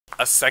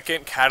a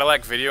second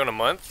Cadillac video in a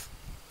month?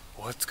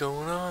 What's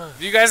going on?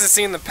 You guys have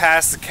seen in the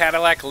past, the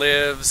Cadillac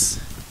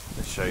lives,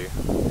 let's show you.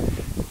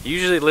 It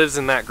usually lives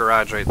in that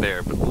garage right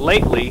there, but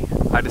lately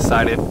I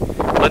decided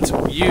let's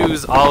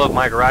use all of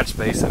my garage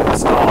space and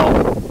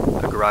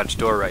install a garage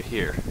door right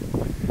here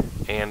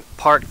and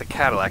park the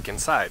Cadillac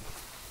inside.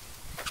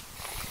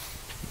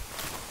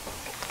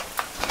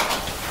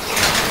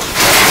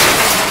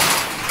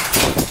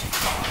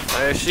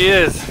 There she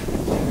is,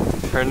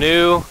 her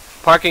new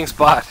parking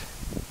spot.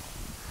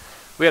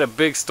 We had a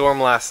big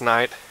storm last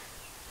night,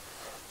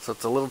 so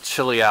it's a little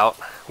chilly out,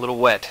 a little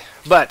wet,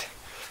 but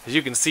as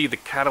you can see, the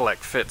Cadillac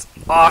fits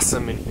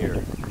awesome in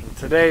here.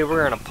 Today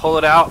we're going to pull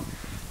it out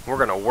and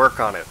we're going to work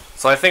on it.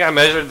 So I think I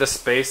measured the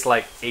space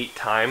like 8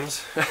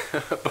 times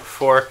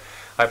before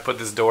I put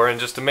this door in,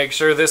 just to make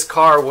sure this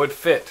car would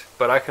fit.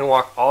 But I can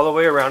walk all the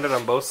way around it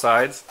on both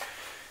sides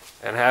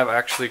and have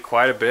actually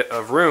quite a bit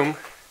of room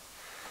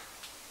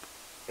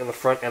in the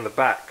front and the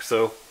back.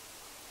 So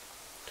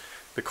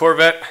the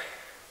Corvette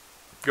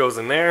goes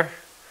in there,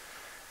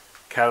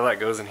 Cadillac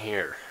goes in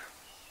here.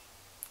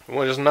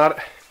 Well, there's not,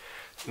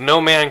 no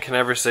man can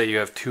ever say you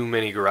have too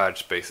many garage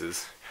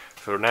spaces.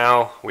 So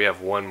now we have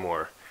one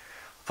more.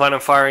 Plan on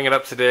firing it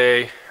up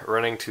today,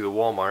 running to the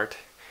Walmart,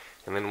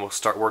 and then we'll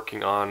start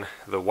working on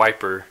the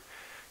wiper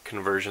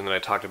conversion that I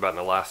talked about in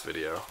the last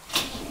video.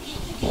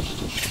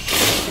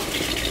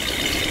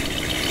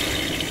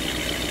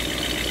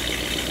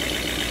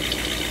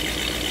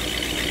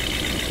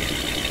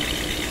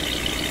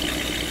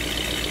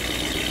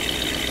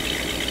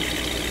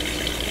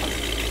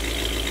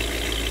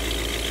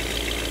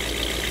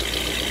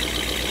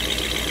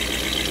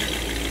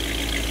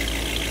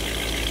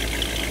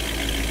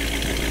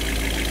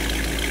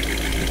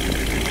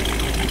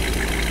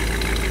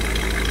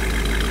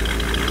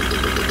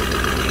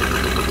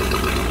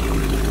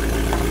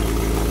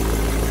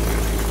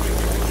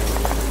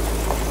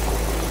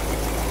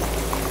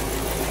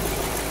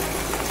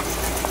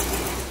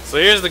 So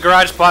here's the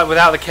garage spot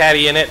without the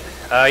Caddy in it.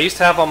 I used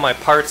to have all my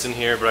parts in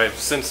here, but I've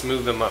since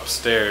moved them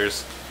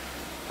upstairs.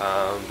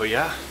 But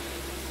yeah,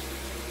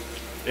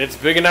 it's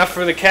big enough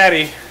for the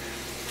Caddy.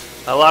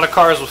 A lot of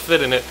cars will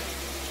fit in it.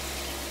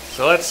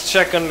 So let's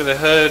check under the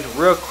hood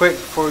real quick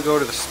before we go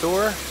to the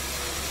store.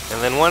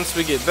 And then once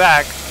we get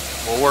back,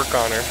 we'll work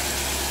on her.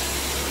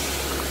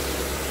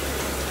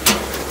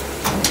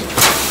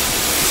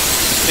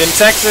 In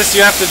Texas,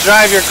 you have to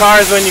drive your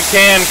cars when you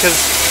can,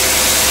 because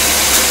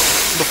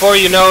before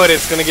you know it,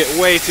 it's going to get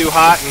way too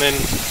hot, and then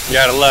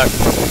you're out of luck.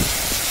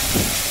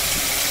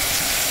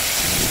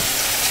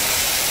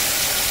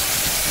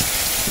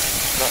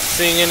 Not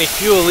seeing any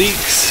fuel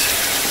leaks.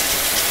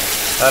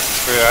 That's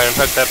for, I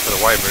hooked that for the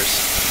wipers.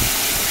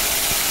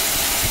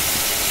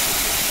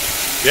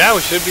 Yeah, we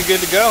should be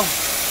good to go.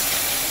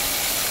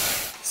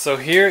 So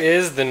here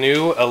is the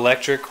new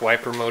electric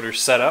wiper motor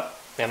setup,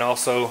 and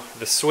also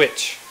the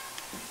switch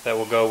that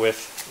will go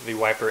with the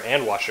wiper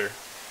and washer.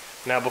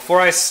 Now before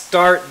I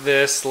start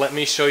this, let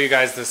me show you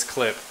guys this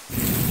clip.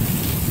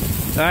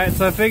 Alright,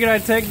 so I figured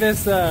I'd take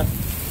this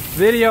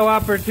video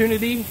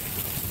opportunity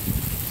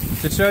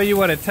to show you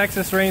what a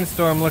Texas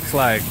rainstorm looks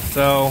like.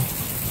 So,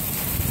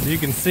 as you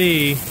can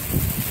see,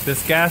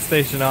 this gas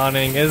station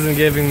awning isn't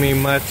giving me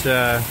much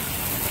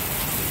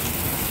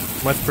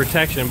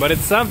protection, but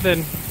it's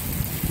something.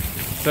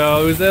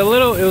 So it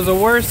was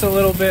worse a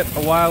little bit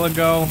a while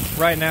ago.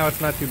 Right now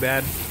it's not too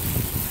bad.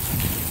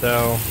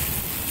 So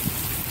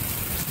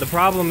the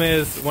problem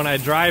is when I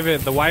drive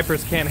it, the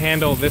wipers can't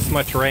handle this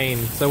much rain.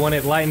 So when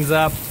it lightens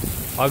up,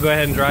 I'll go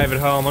ahead and drive it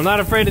home. I'm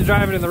not afraid to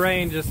drive it in the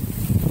rain, just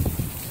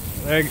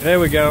there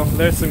we go.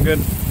 There's some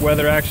good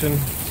weather action.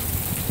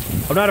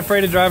 I'm not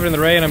afraid to drive it in the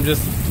rain, I'm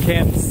just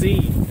can't see.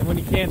 And when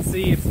you can't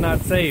see, it's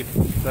not safe.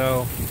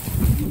 So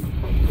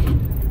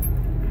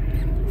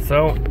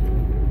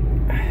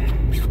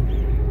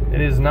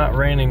it is not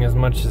raining as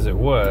much as it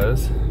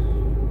was.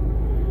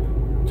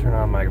 Turn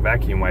on my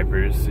vacuum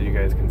wipers so you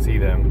guys can see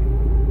them.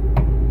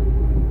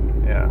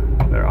 Yeah,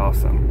 they're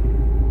awesome.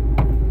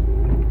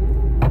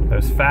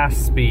 There's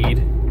fast speed.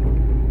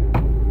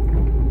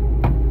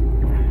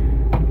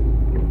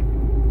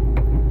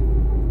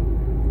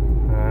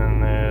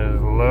 And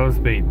there's low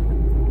speed.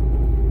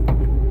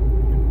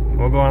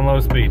 We'll go on low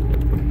speed.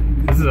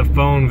 This is a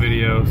phone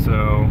video,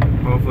 so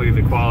hopefully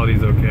the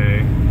quality's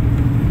okay.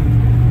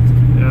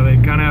 Yeah, they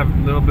kind of have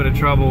a little bit of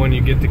trouble when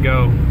you get to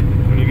go.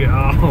 When you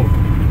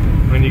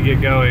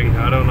get going.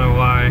 I don't know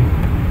why.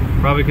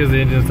 Probably because the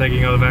engine's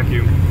taking all the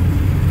vacuum.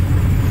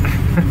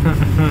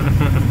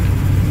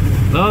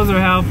 Those are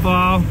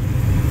helpful.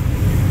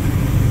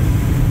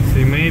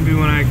 See, maybe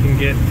when I can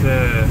get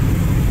to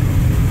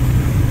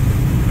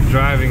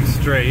driving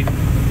straight.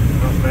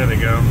 Oh, there they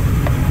go.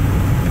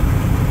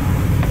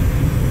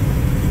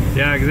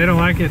 Yeah, because they don't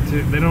like it.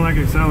 They don't like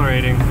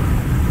accelerating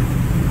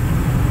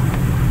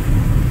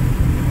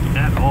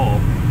at all.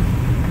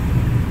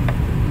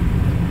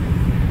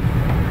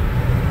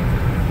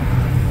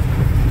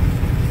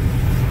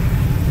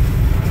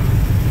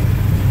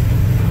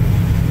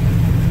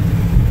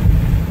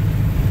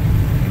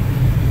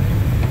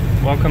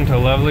 Welcome to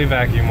lovely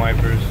vacuum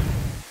wipers.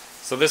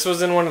 So this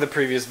was in one of the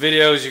previous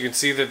videos. You can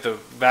see that the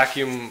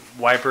vacuum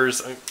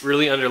wipers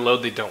really under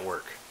load, they don't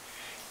work.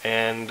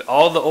 And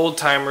all the old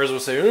timers will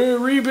say,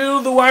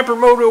 rebuild the wiper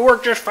motor, it'll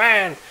work just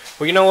fine.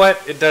 Well, you know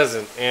what? It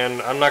doesn't.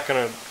 And I'm not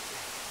gonna,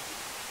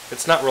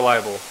 it's not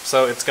reliable.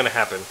 So it's gonna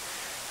happen.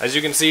 As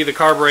you can see, the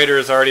carburetor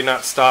is already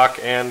not stock,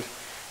 and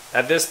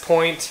at this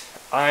point,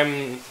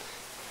 I'm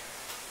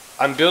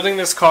building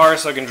this car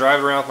so I can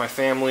drive around with my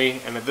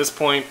family, and at this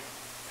point,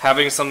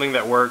 having something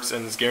that works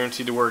and is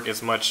guaranteed to work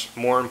is much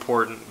more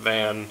important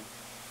than,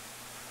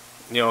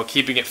 you know,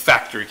 keeping it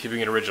factory,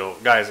 keeping it original.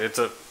 Guys, it's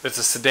a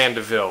Sedan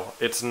DeVille.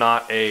 It's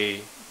not a,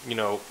 you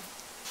know,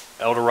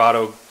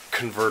 Eldorado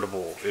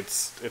convertible.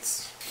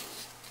 It's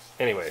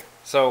anyway.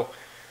 So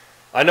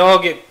I know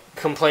I'll get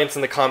complaints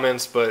in the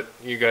comments, but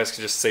you guys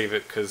can just save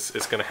it because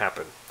it's gonna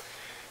happen.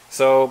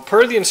 So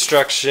per the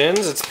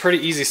instructions, it's pretty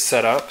easy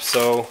setup.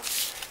 So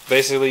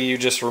basically, you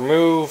just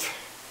remove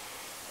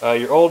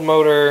your old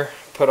motor,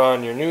 put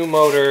on your new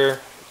motor,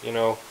 you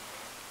know,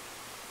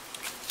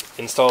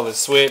 install the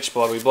switch,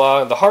 blah blah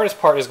blah. The hardest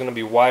part is going to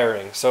be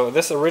wiring. So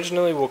this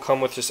originally will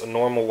come with just a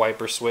normal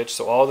wiper switch.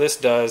 So all this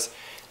does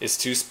is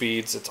 2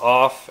 speeds. It's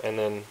off and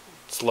then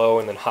slow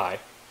and then high.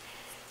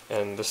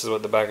 And this is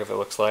what the back of it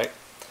looks like.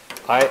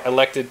 I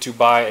elected to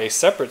buy a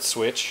separate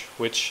switch,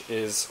 which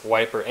is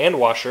wiper and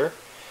washer,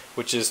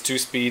 which is 2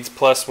 speeds,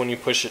 plus when you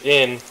push it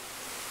in,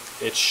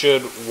 it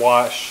should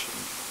wash,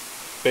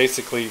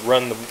 basically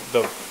run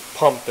the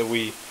pump that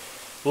we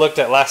looked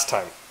at last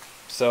time.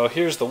 So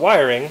here's the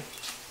wiring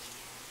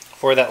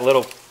for that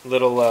little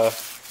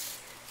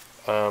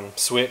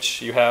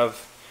switch. You have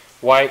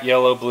white,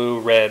 yellow, blue,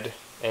 red,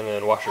 and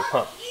then washer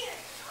pump.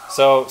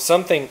 So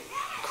something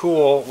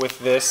cool with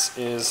this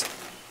is,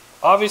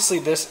 obviously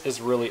this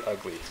is really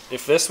ugly.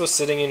 If this was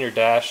sitting in your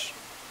dash,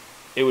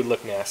 it would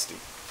look nasty.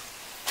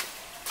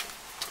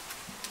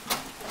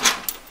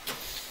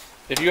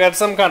 If you had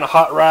some kind of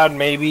hot rod,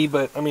 maybe,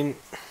 but I mean,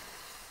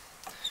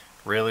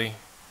 really?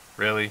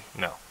 Really?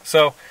 No.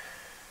 So,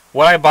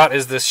 what I bought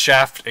is this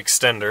shaft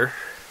extender.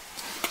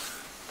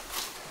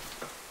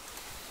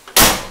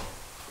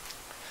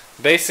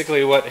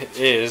 Basically what it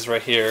is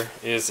right here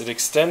is it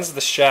extends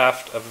the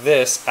shaft of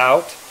this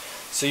out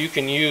so you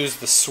can use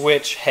the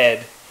switch head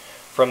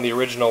from the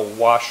original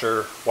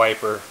washer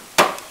wiper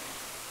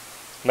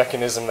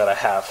mechanism that I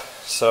have.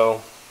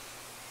 So,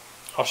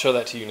 I'll show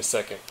that to you in a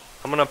second.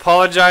 I'm going to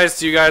apologize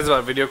to you guys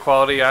about video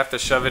quality. I have to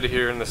shove it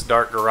here in this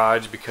dark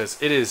garage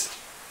because it is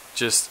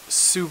just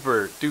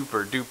super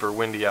duper duper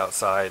windy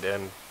outside,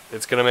 and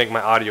it's going to make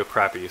my audio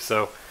crappy.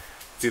 So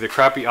it's either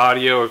crappy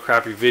audio or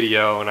crappy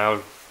video,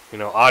 and you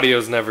know, audio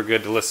is never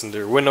good to listen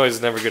to, or wind noise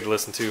is never good to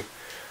listen to.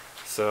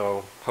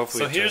 So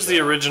hopefully. So here's the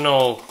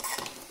original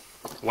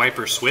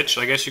wiper switch,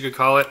 I guess you could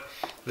call it.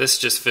 This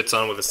just fits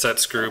on with a set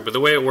screw, but the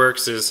way it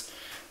works is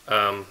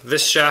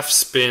this shaft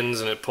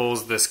spins and it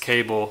pulls this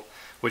cable,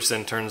 which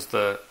then turns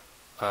the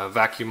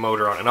vacuum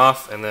motor on and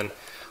off, and then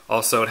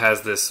also it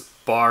has this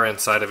bar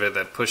inside of it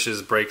that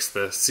breaks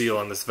the seal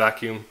on this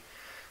vacuum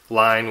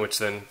line, which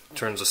then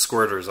turns the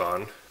squirters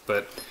on.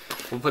 But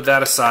we'll put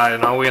that aside,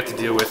 and all we have to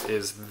deal with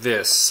is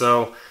this.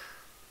 So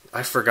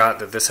I forgot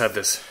that this had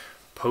this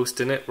post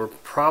in it. We're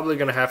probably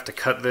going to have to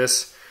cut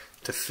this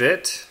to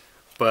fit,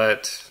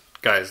 but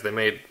guys, they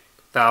made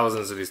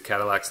thousands of these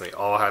Cadillacs and they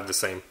all have the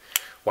same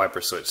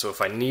wiper switch. So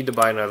if I need to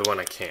buy another one,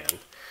 I can.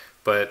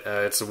 But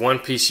it's a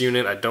one-piece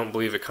unit. I don't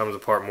believe it comes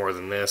apart more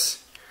than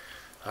this,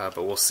 but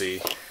we'll see.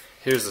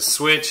 Here's the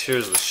switch,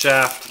 here's the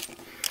shaft.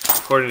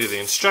 According to the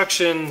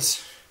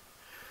instructions,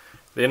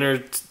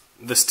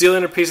 the steel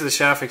inner piece of the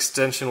shaft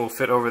extension will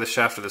fit over the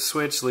shaft of the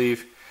switch.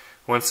 Leave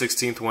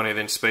 1/16 to 1/8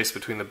 inch space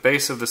between the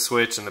base of the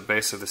switch and the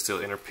base of the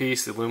steel inner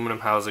piece. The aluminum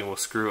housing will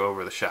screw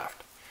over the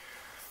shaft.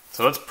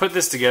 So let's put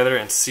this together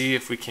and see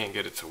if we can't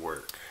get it to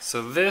work.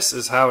 So this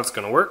is how it's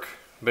going to work.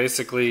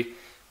 Basically,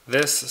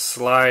 this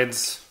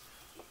slides.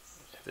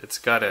 It's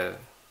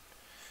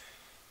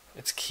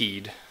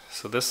keyed,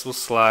 so this will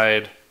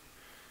slide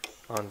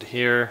onto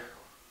here,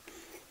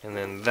 and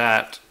then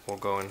that will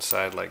go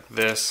inside like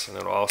this, and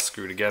it'll all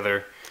screw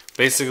together,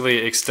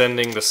 basically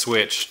extending the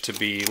switch to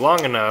be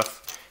long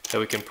enough that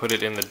we can put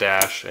it in the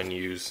dash and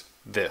use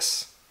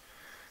this.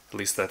 At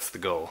least that's the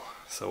goal.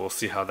 So we'll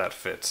see how that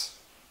fits.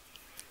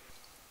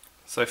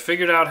 So I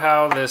figured out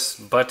how this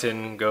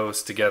button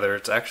goes together.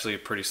 It's actually a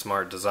pretty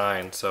smart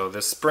design. So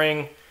this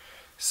spring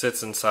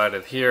sits inside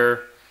of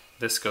here,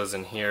 this goes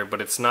in here, but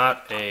it's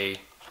not an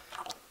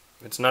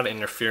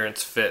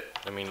interference fit.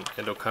 I mean,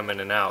 it'll come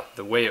in and out.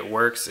 The way it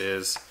works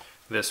is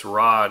this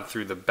rod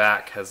through the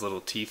back has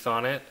little teeth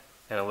on it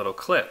and a little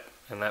clip,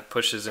 and that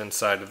pushes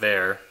inside of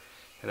there,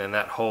 and then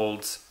that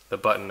holds the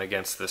button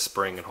against the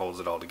spring and holds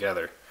it all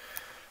together.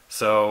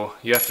 So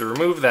you have to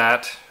remove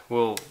that.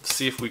 We'll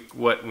see if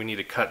what we need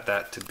to cut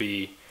that to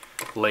be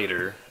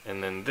later,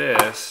 and then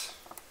this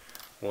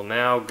will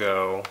now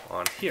go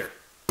on here.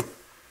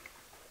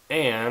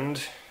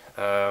 And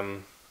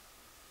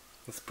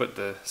let's put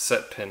the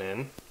set pin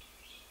in.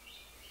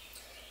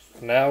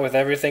 Now with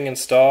everything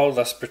installed,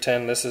 let's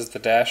pretend this is the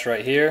dash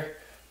right here.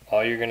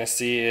 All you're going to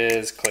see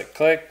is click,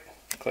 click,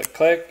 click,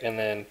 click, and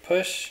then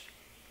push.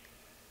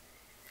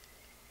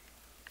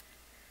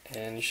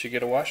 And you should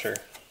get a washer.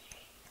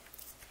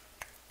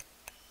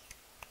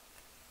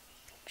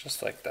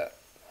 Just like that.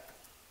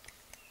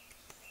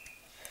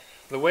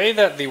 The way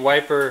that the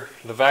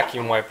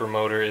vacuum wiper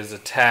motor is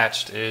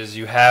attached is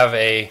you have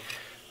a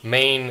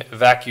main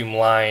vacuum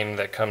line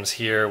that comes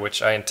here,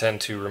 which I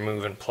intend to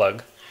remove and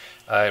plug.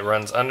 It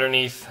runs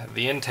underneath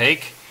the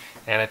intake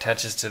and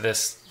attaches to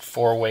this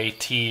four-way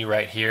T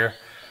right here.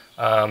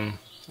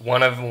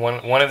 One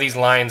of these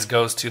lines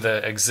goes to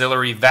the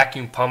auxiliary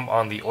vacuum pump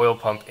on the oil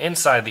pump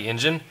inside the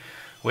engine,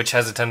 which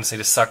has a tendency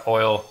to suck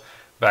oil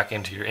back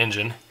into your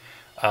engine.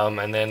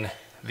 And then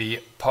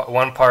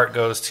one part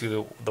goes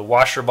to the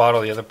washer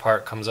bottle, the other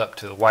part comes up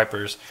to the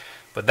wipers.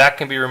 But that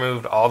can be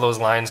removed, all those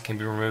lines can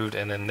be removed,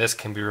 and then this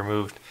can be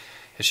removed.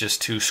 It's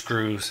just two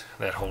screws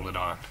that hold it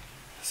on.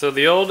 So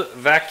the old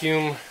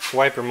vacuum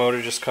wiper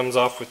motor just comes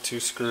off with two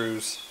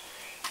screws,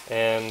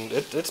 and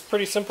it's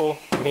pretty simple.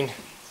 I mean,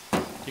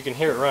 you can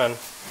hear it run.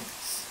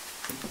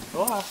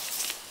 Voila.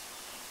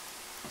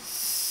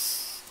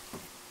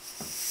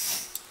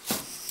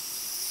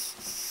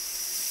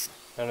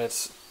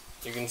 And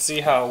you can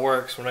see how it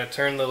works. When I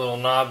turn the little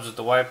knobs that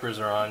the wipers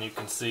are on, you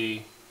can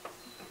see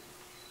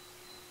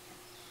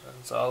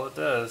that's all it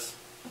does.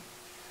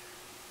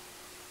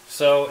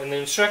 So in the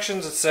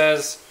instructions it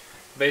says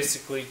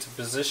basically to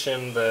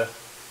position the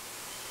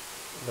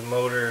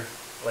motor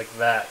like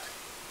that,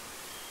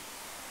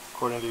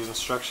 according to these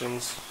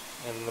instructions.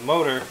 And the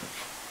motor,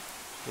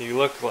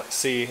 you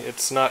see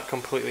it's not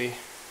completely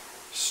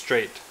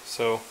straight.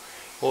 So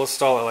we'll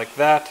install it like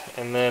that,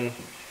 and then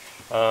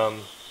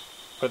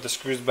put the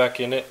screws back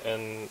in it,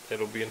 and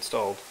it'll be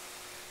installed.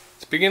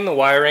 To begin the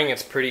wiring,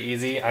 it's pretty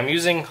easy. I'm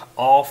using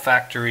all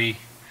factory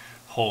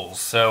holes.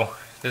 So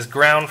this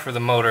ground for the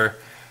motor,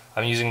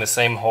 I'm using the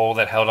same hole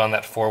that held on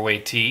that four-way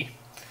T.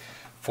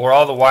 For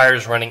all the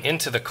wires running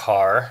into the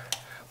car,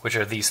 which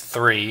are these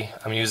three,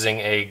 I'm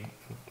using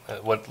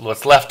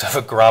what's left of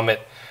a grommet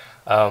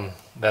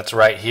that's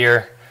right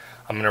here.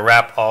 I'm going to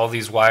wrap all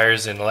these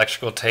wires in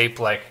electrical tape.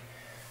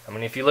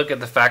 If you look at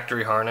the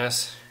factory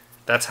harness,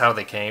 that's how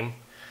they came.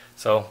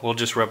 So we'll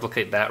just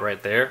replicate that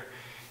right there,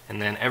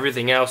 and then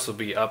everything else will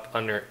be up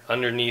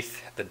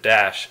underneath the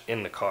dash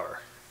in the car.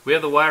 We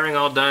have the wiring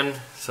all done,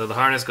 so the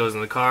harness goes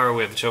in the car,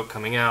 we have the choke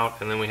coming out,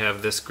 and then we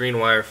have this green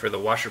wire for the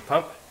washer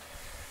pump.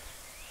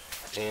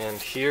 And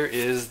here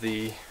is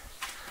the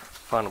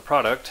final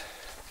product,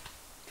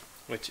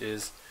 which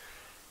is,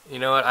 you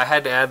know what, I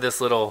had to add this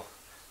little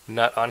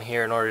nut on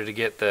here in order to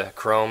get the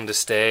chrome to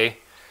stay.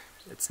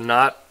 It's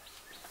not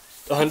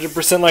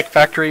 100% like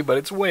factory, but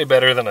it's way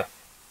better than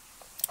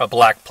a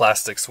black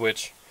plastic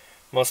switch.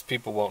 Most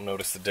people won't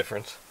notice the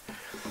difference.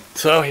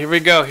 So here we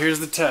go, here's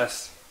the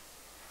test.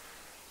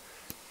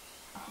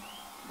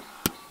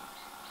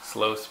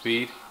 Slow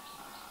speed,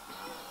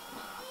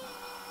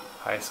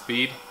 high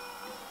speed.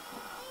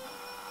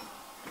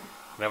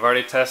 And I've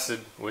already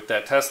tested with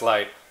that test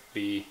light,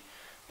 the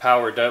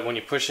power does, when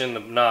you push in the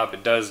knob,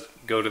 it does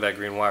go to that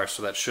green wire,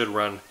 so that should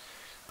run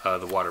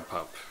the water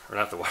pump, or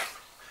not the water,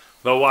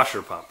 the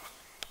washer pump.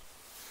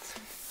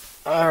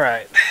 All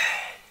right.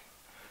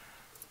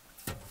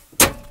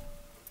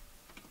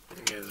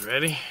 You guys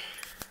ready?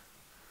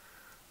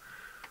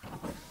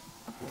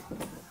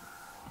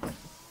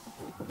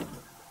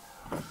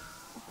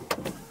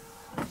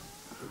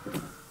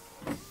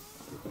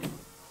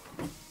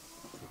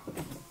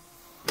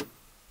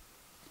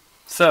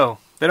 So,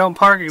 they don't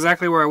park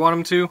exactly where I want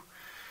them to,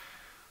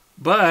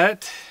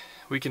 but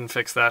we can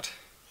fix that.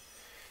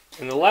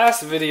 In the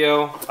last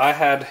video, I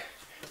had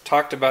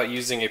talked about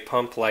using a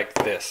pump like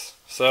this.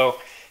 So,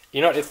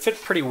 you know, it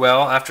fit pretty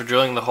well after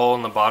drilling the hole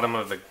in the bottom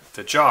of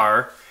the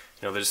jar.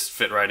 You know, they just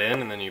fit right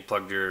in, and then you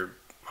plugged your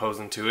hose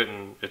into it,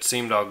 and it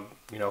seemed all,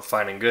 you know,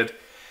 fine and good.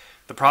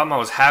 The problem I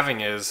was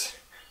having is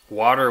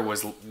water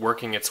was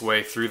working its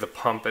way through the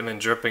pump and then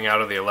dripping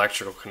out of the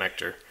electrical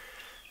connector.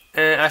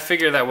 And I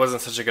figured that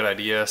wasn't such a good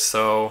idea,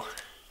 so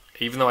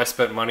even though I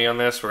spent money on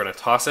this, we're going to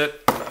toss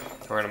it.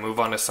 We're going to move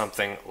on to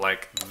something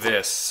like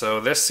this. So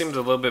this seems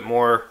a little bit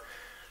more,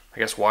 I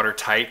guess,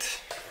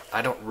 watertight.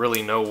 I don't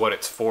really know what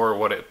it's for,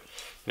 if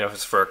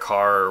it's for a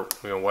car or,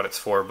 you know, what it's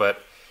for,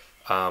 but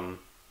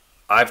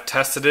I've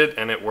tested it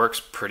and it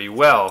works pretty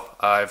well.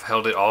 I've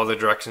held it all the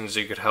directions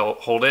you could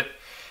hold it,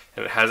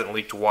 and it hasn't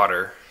leaked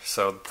water.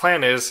 So the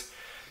plan is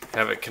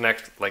have it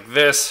connect like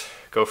this,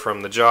 go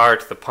from the jar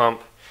to the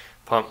pump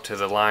to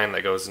the line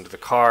that goes into the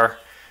car.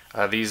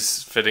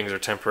 These fittings are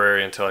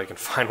temporary until I can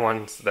find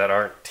ones that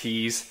aren't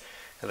T's,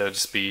 and they'll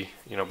just be,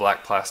 you know,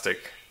 black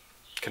plastic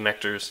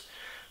connectors.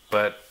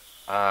 But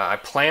I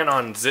plan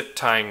on zip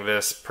tying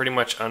this pretty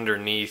much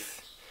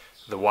underneath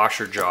the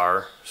washer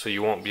jar so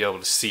you won't be able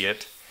to see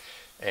it,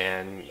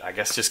 and I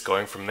guess just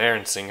going from there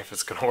and seeing if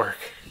it's gonna work.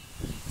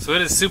 So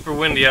it is super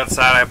windy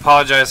outside. I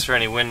apologize for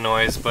any wind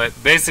noise, but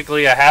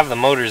basically I have the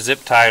motor zip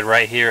tied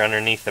right here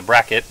underneath the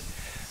bracket.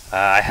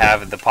 I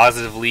have the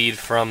positive lead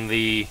from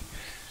the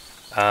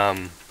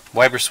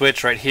wiper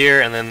switch right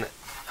here, and then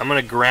I'm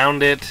gonna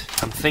ground it.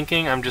 I'm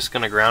thinking I'm just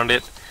gonna ground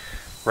it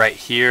right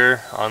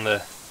here on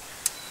the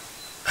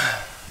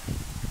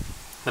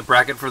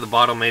bracket for the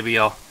bottle. Maybe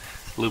I'll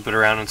loop it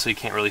around and so you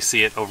can't really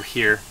see it over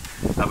here.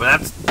 But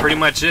that's pretty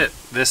much it.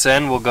 This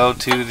end will go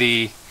to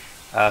the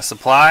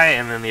supply,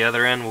 and then the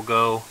other end will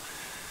go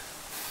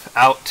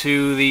out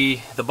to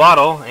the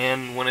bottle.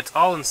 And when it's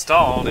all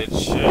installed, it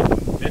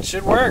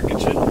should work. It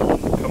should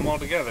come all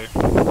together.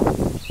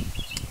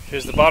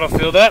 Here's the bottle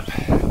filled up.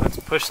 Let's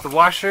push the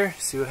washer,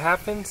 see what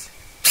happens.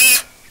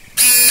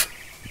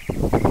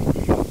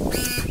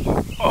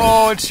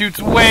 Oh, it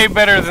shoots way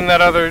better than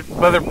that other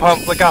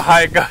pump. Look how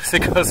high it goes.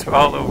 It goes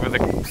all over the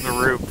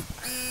roof.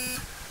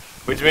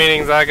 Which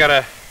means I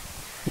gotta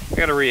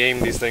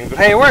re-aim these things. But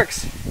hey, it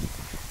works.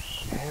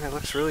 And it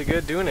looks really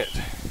good doing it.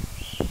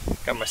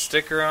 Got my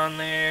sticker on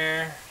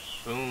there.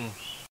 Boom.